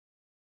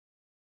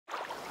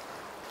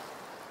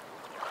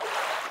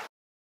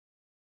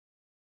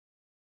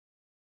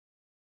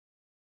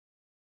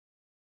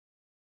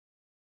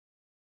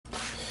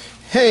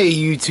Hey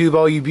YouTube,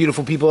 all you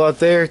beautiful people out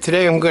there.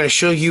 Today I'm going to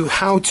show you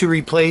how to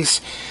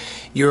replace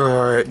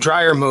your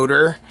dryer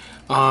motor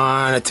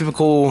on a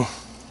typical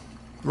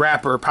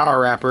wrapper,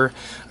 power wrapper.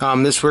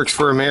 This works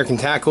for American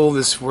Tackle,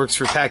 this works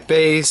for Tack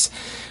Base,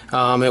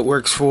 it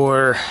works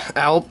for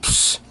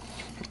Alps,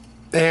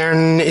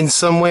 and in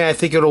some way I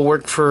think it'll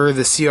work for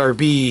the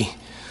CRB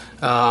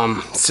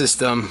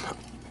system,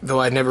 though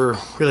I never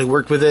really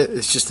worked with it.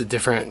 It's just a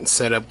different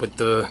setup with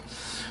the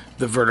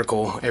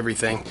vertical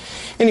everything.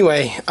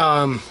 Anyway,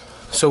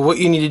 so what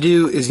you need to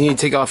do is you need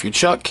to take off your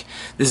chuck.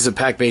 This is a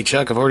pack bay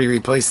chuck. I've already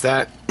replaced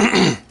that.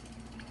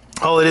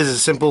 All it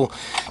is simple.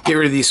 Get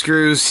rid of these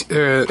screws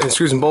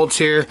and bolts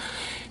here.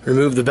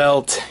 Remove the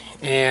belt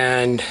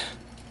and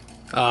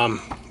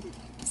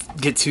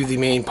get to the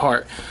main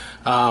part.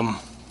 I'll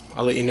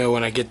let you know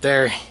when I get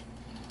there.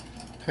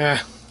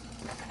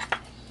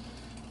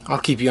 I'll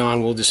keep you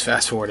on. We'll just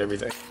fast forward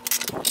everything.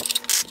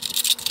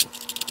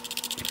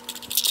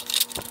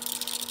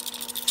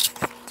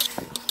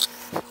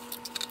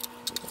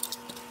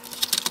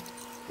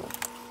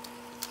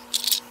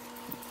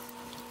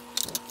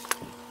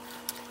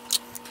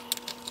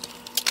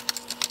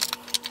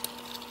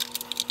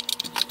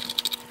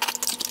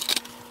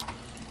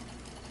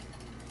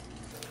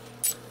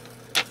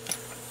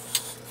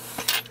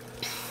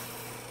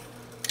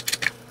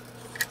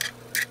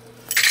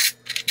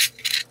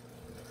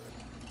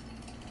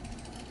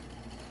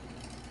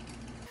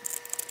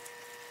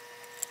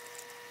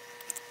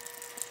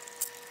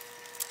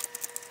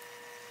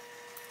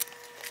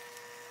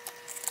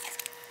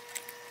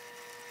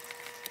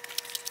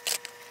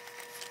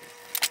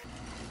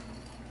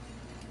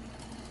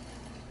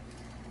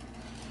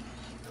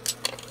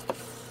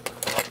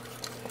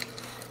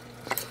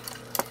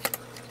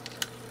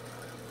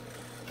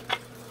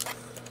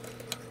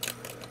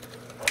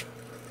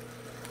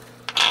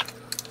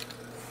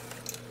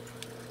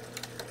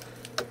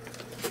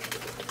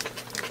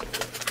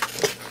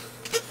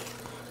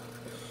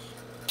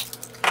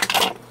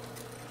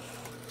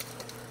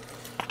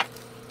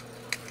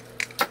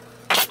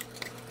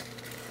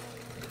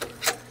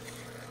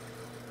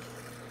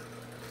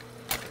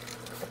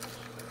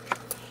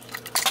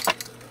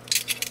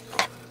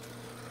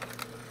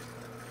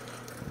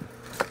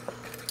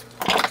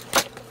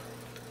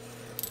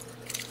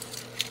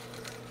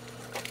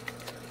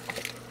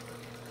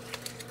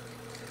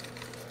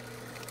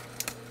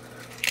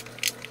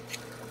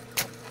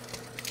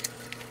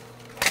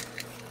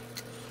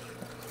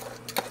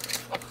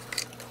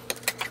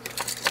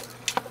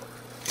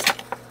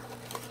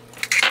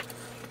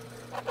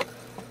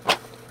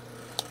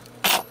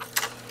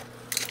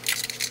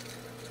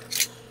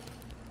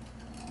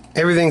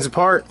 Everything's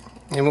apart,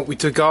 and what we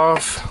took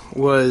off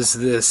was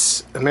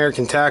this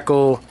American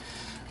Tackle.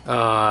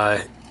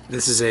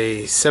 This is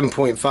a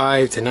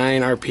 7.5 to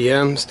 9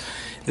 RPMs.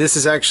 This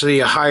is actually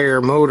a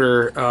higher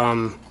motor.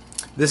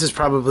 This is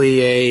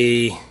probably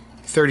a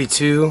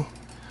 32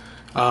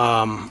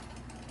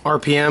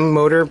 RPM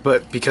motor,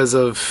 but because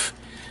of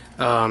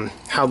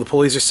how the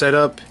pulleys are set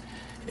up,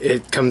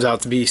 it comes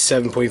out to be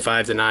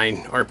 7.5 to 9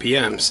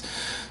 RPMs.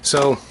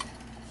 So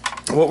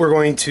what we're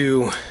going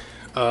to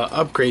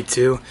upgrade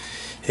to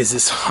is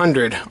this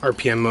 100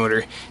 RPM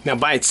motor. Now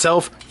by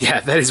itself, yeah,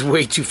 that is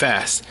way too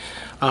fast,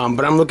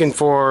 but I'm looking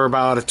for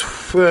about a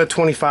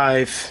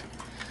 25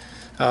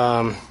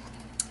 RPM,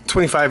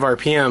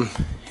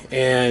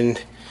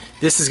 and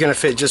this is gonna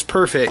fit just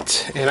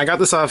perfect. And I got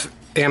this off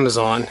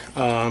Amazon.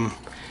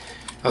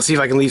 I'll see if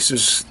I can leave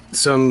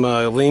some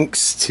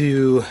links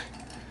to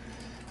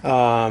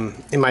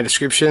in my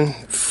description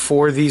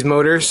for these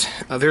motors.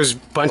 There's a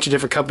bunch of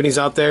different companies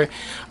out there.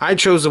 I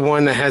chose the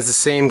one that has the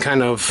same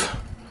kind of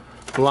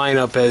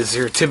lineup as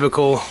your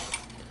typical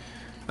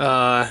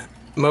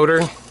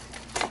motor,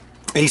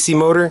 AC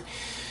motor,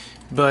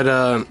 but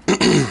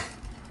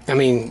I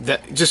mean,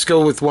 just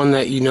go with one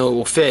that you know it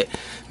will fit.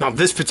 Now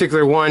this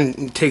particular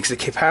one takes a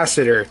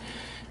capacitor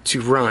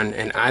to run,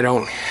 and I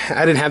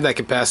didn't have that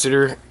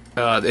capacitor.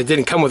 It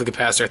didn't come with a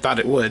capacitor. I thought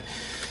it would,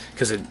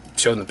 because it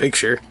showed in the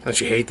picture. Don't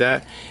you hate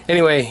that?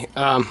 Anyway,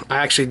 I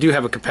actually do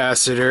have a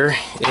capacitor,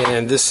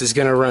 and this is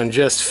gonna run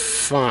just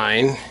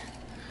fine.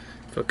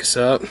 Focus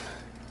up.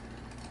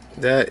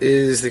 That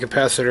is the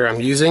capacitor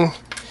I'm using.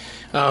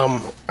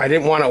 I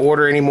didn't want to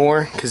order any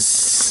more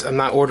because I'm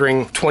not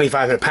ordering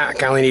 25 in a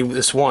pack. I only need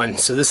this one,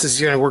 so this is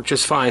gonna work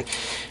just fine.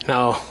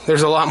 Now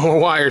there's a lot more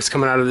wires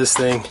coming out of this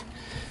thing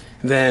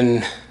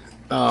than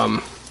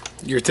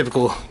your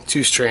typical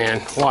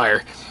 2-strand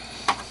wire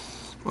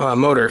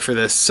motor for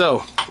this,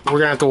 so we're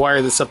gonna have to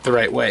wire this up the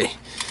right way.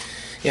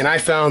 And I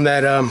found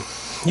that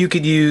you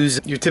could use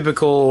your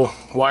typical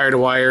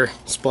wire-to-wire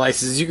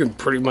splices. You can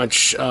pretty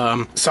much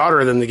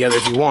solder them together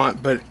if you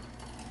want, but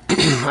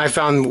I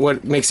found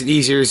what makes it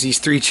easier is these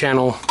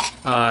 3-channel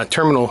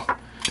terminal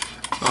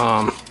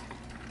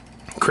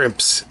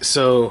crimps.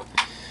 So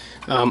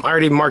I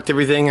already marked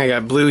everything. I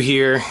got blue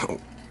here,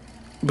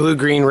 blue,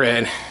 green,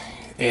 red,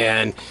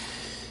 and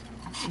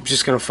I'm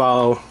just gonna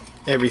follow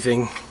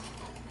everything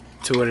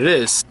to what it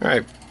is.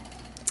 Alright,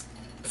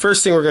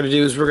 first thing we're going to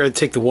do is we're going to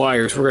take the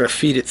wires, we're going to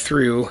feed it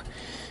through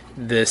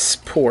this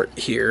port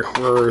here,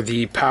 where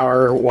the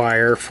power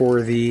wire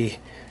for the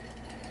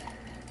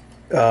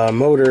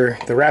motor,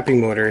 the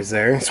wrapping motor, is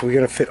there. So we're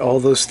going to fit all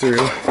those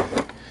through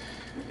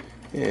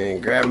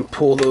and grab and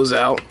pull those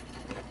out.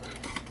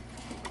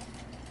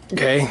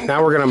 Okay,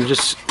 now we're going to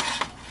just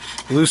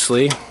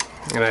loosely,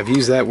 and I've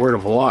used that word a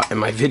lot in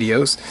my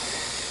videos,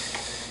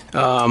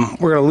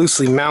 we're going to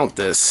loosely mount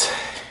this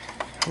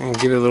and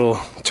give it a little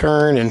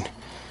turn, and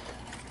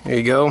there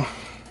you go.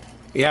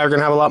 Yeah, we're going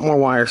to have a lot more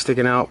wire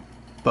sticking out,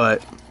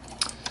 but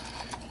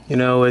you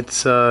know,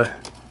 it's going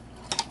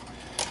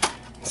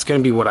to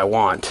be what I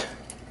want.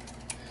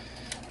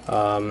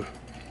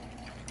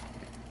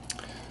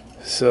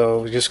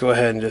 So just go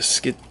ahead and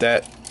just get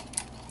that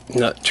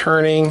nut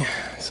turning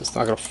so it's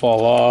not going to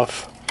fall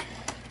off.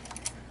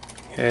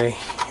 Okay,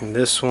 and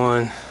this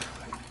one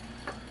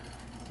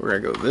we're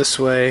going to go this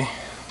way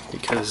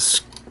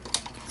because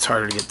it's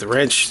harder to get the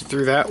wrench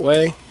through that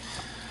way.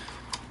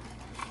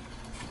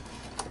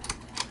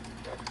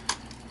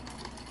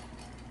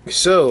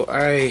 So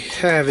I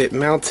have it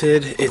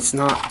mounted. It's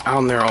not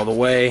on there all the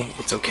way.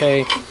 It's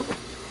okay.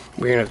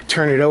 We're going to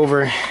turn it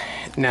over.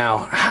 Now,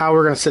 how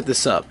we're going to set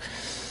this up.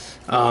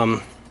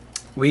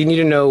 We need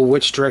to know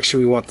which direction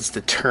we want this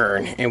to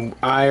turn. And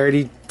I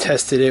already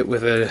tested it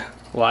with a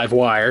live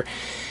wire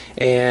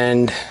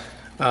and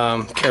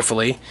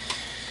carefully.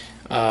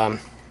 And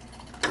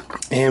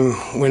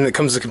when it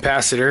comes to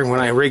capacitor, when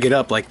I rig it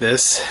up like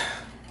this,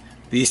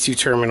 these two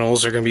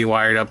terminals are going to be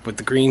wired up with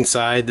the green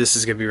side. This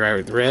is going to be wired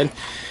with the red.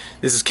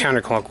 This is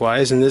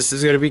counterclockwise, and this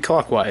is going to be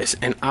clockwise.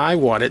 And I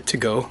want it to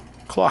go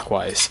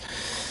clockwise.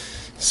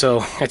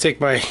 So I take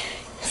my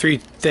 3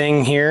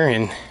 thing here,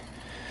 and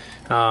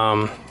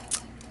I'm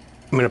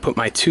going to put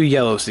my 2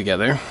 yellows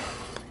together.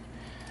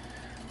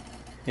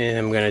 And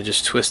I'm going to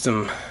just twist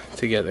them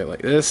together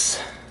like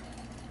this.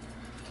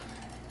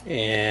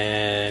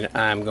 And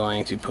I'm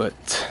going to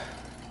put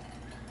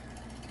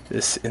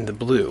this in the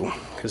blue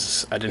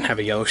because I didn't have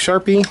a yellow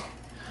Sharpie,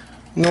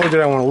 nor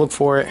did I want to look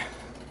for it.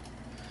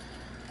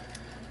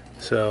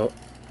 So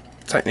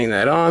tightening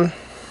that on,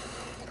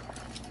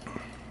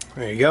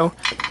 there you go.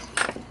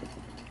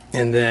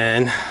 And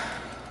then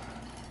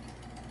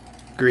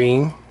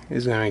green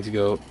is going to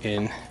go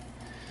in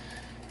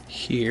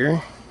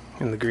here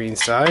in the green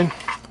side.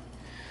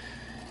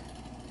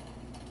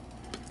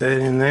 Put that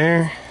in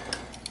there,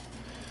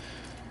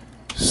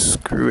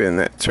 screw in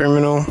that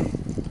terminal.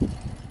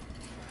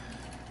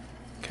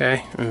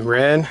 Okay, and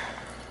red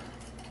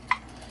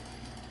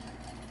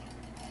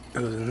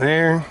goes in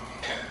there.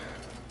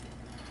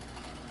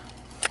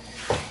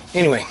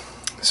 Anyway,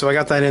 so I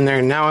got that in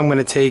there. Now I'm going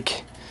to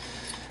take,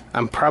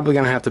 I'm probably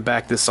going to have to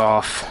back this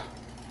off,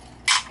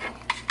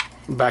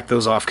 back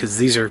those off because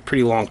these are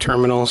pretty long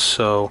terminals,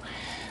 so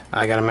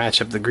I got to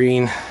match up the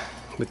green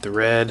with the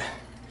red.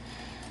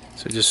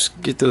 So just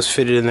get those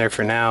fitted in there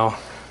for now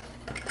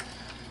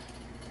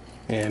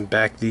and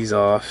back these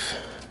off.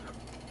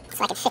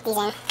 So I can fit these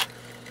in.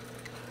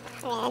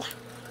 Red.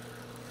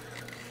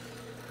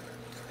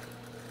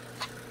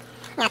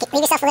 Now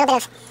leave yourself a little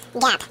bit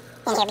of gap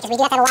in here because we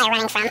do have to have a wire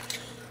running from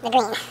the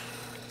green.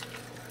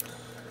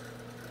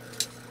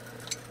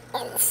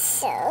 And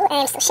so,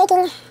 I'm still shaking.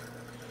 Man,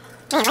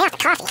 right off the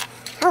coffee.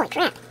 Holy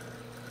crap.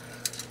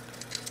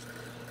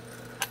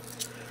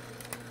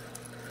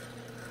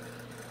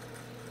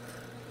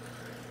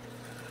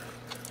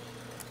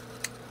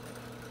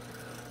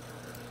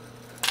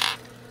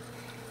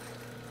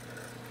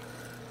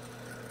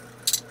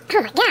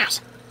 Oh my gosh.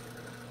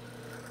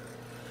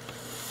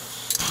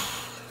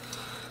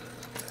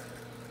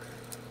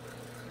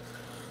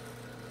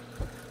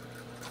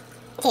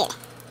 Dude.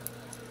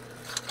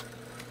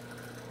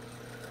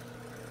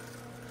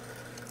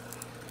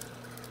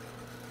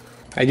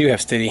 I do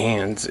have steady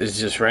hands. It's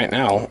just right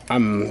now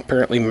I'm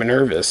apparently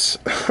nervous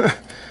because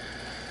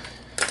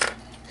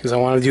I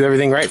want to do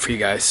everything right for you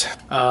guys.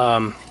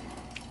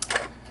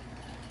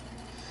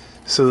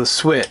 So the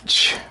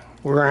switch,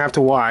 we're gonna have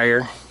to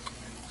wire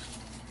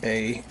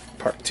a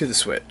part to the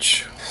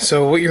switch.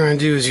 So what you're gonna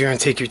do is you're gonna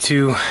take your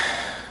 2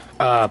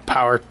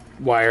 power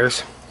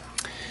wires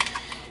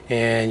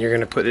and you're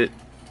gonna put it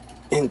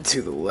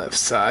into the left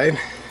side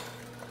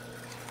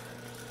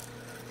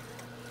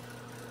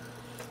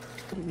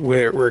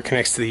where it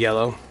connects to the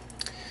yellow.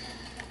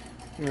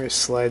 We're gonna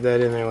slide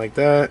that in there like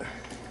that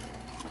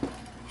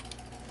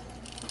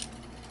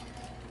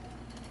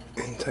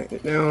and tighten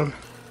it down.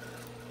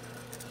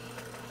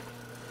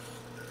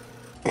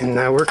 And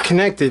now we're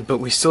connected, but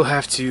we still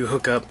have to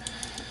hook up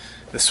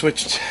the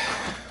switch.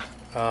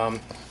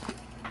 And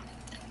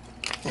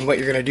what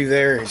you're gonna do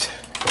there is,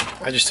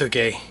 I just took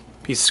a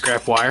piece of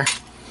scrap wire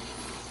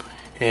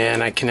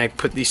and I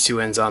put these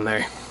 2 ends on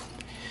there.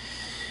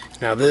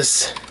 Now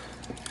this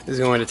is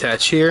going to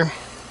attach here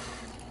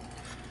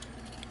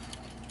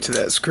to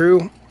that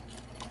screw.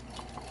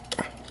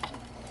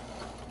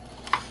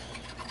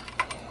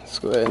 Let's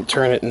go ahead and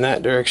turn it in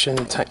that direction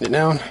and tighten it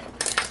down.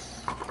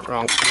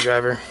 Wrong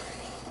screwdriver.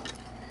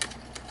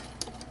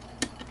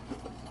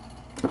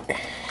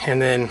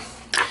 And then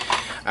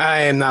I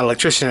am not an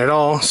electrician at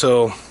all,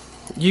 so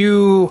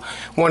you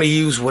want to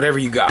use whatever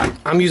you got.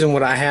 I'm using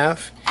what I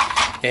have,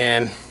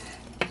 and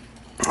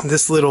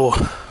this little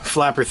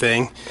flapper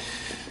thing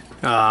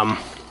I'm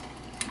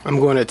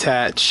going to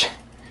attach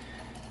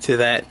to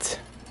that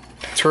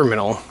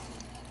terminal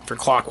for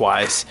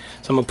clockwise.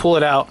 So I'm going to pull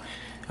it out,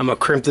 I'm going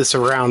to crimp this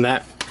around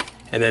that,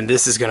 and then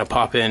this is going to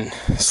pop in,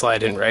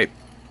 slide in right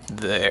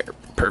there.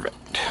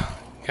 Perfect.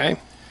 Okay.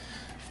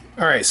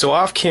 Alright, so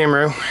off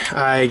camera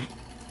I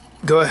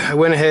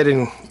went ahead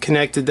and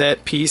connected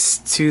that piece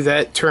to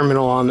that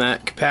terminal on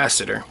that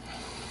capacitor,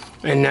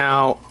 and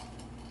now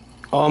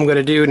all I'm going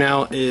to do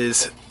now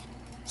is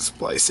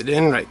splice it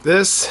in like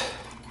this.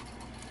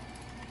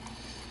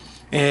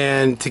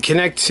 And to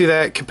connect to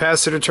that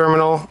capacitor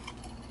terminal,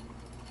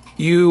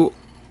 you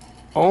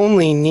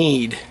only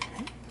need,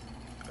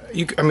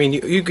 you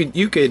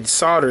could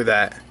solder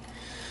that.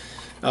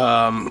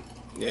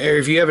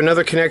 If you have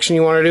another connection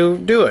you want to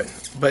do it.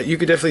 But you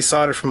could definitely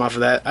solder from off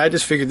of that. I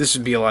just figured this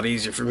would be a lot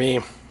easier for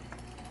me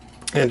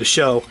and to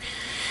show.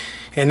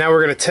 And now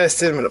we're going to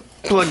test it. I'm going to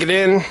plug it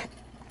in.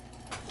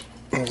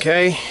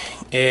 Okay.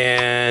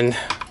 And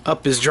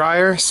up is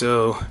dryer.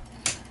 So,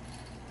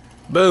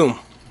 boom.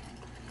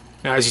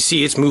 Now as you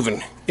see, it's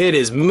moving. It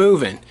is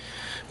moving.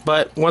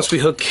 But once we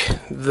hook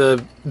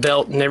the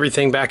belt and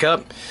everything back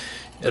up,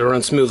 it'll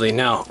run smoothly.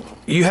 Now,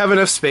 you have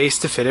enough space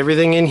to fit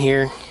everything in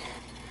here.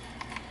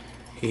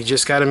 You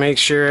just got to make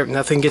sure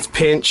nothing gets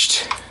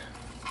pinched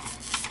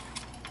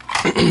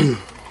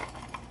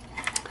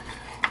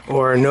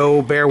or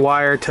no bare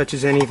wire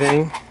touches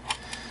anything.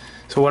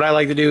 So what I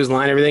like to do is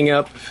line everything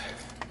up,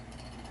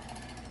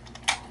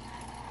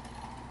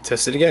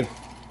 test it again.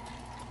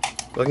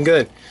 Looking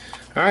good.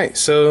 Alright,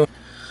 so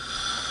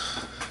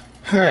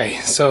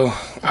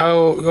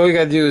all you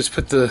got to do is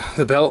put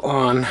the belt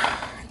on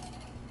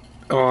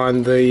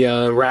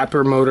the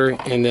wrapper motor,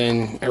 and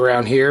then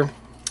around here.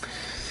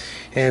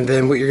 And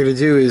then what you're going to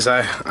do is,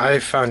 I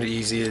found it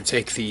easy to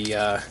take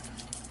the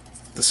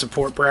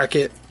support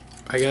bracket,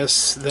 I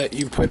guess, that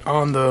you put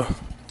on the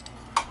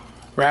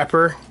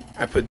wrapper.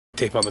 I put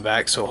tape on the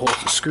back so it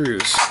holds the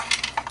screws.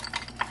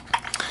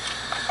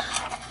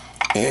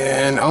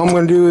 And all I'm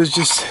going to do is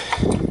just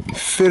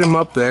fit them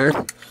up there.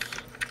 Come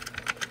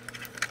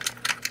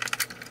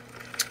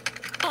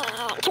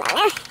on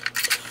now.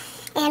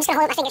 And I'm just going to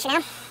hold up my fingers for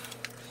now.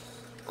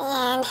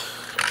 And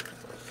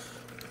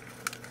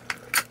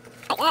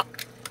like that.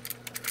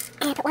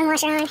 And I put one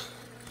washer on,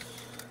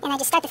 and I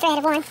just start the thread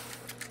of one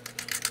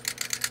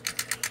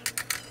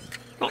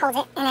where it holds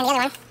it, and then the other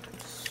one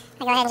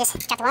I go ahead and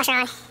just drop the washer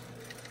on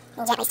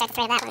and gently start the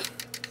thread of that one,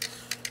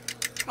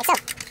 like so.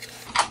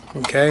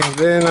 Okay,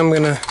 then I'm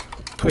gonna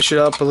push it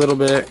up a little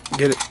bit,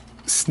 get it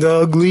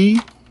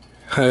snugly.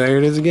 There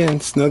it is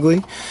again,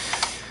 snugly.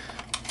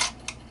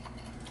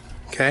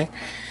 Okay,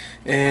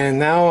 and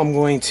now I'm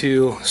going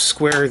to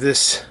square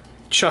this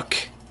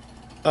chuck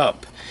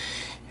up.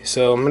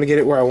 So I'm going to get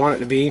it where I want it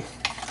to be.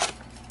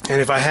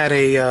 And if I had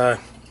a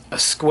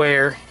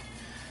square,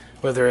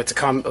 whether it's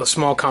a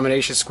small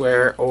combination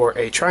square or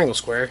a triangle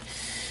square,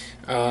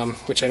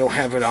 which I don't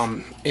have it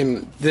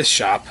in this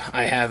shop,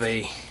 I have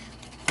a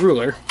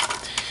ruler.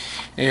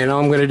 And all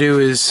I'm going to do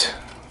is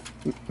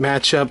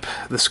match up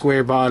the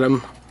square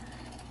bottom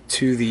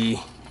to the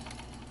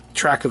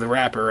track of the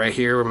wrapper right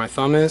here where my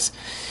thumb is.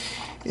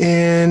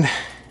 And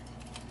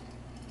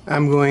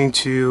I'm going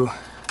to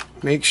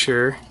make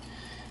sure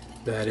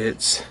that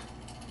it's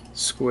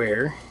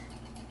square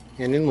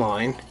and in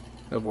line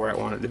of where I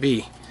want it to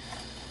be.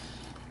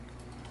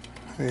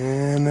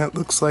 And that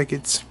looks like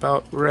it's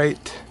about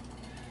right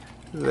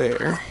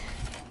there.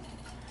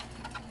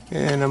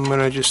 And I'm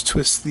gonna just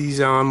twist these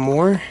on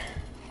more.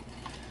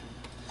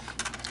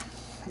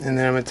 And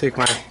then I'm gonna take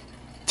my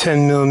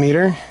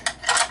 10mm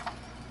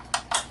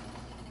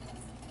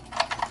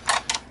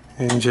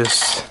and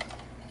just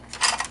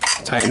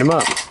tighten them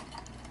up.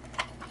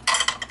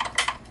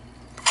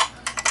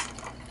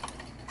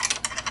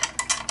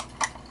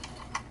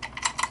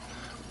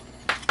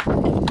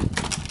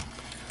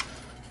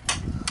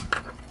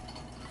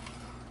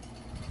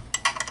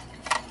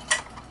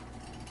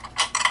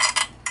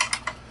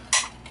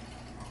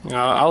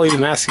 I'll leave the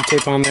masking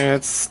tape on there.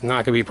 It's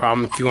not going to be a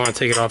problem. If you want to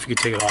take it off, you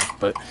can take it off.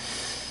 But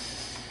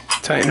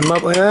tighten them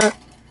up like that.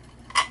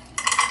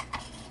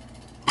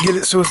 Get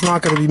it so it's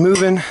not going to be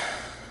moving.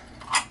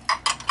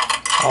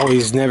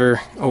 Always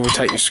never over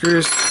tighten your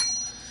screws.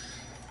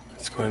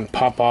 Let's go ahead and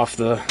pop off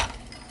the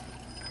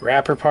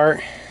wrapper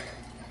part.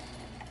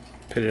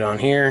 Put it on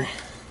here.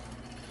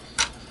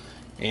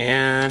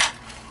 And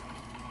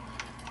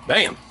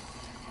bam!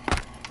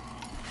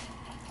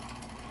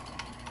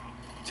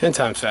 10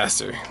 times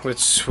faster, which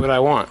is what I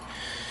want.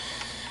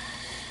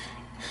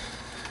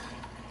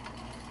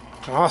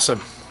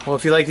 Awesome. Well,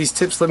 if you like these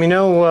tips, let me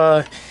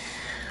know.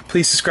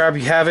 Please subscribe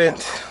if you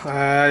haven't.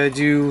 I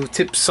do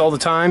tips all the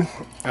time.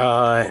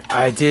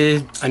 I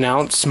did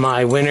announce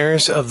my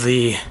winners of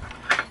the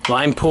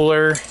line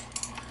puller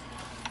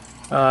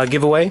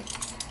giveaway.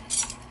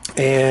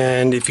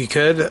 And if you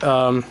could,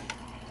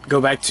 go go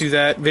back to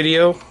that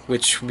video,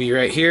 which will be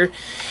right here.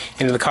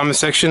 And in the comment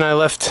section, I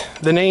left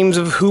the names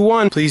of who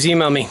won. Please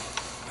email me.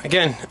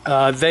 Again,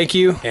 thank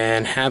you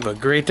and have a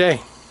great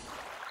day.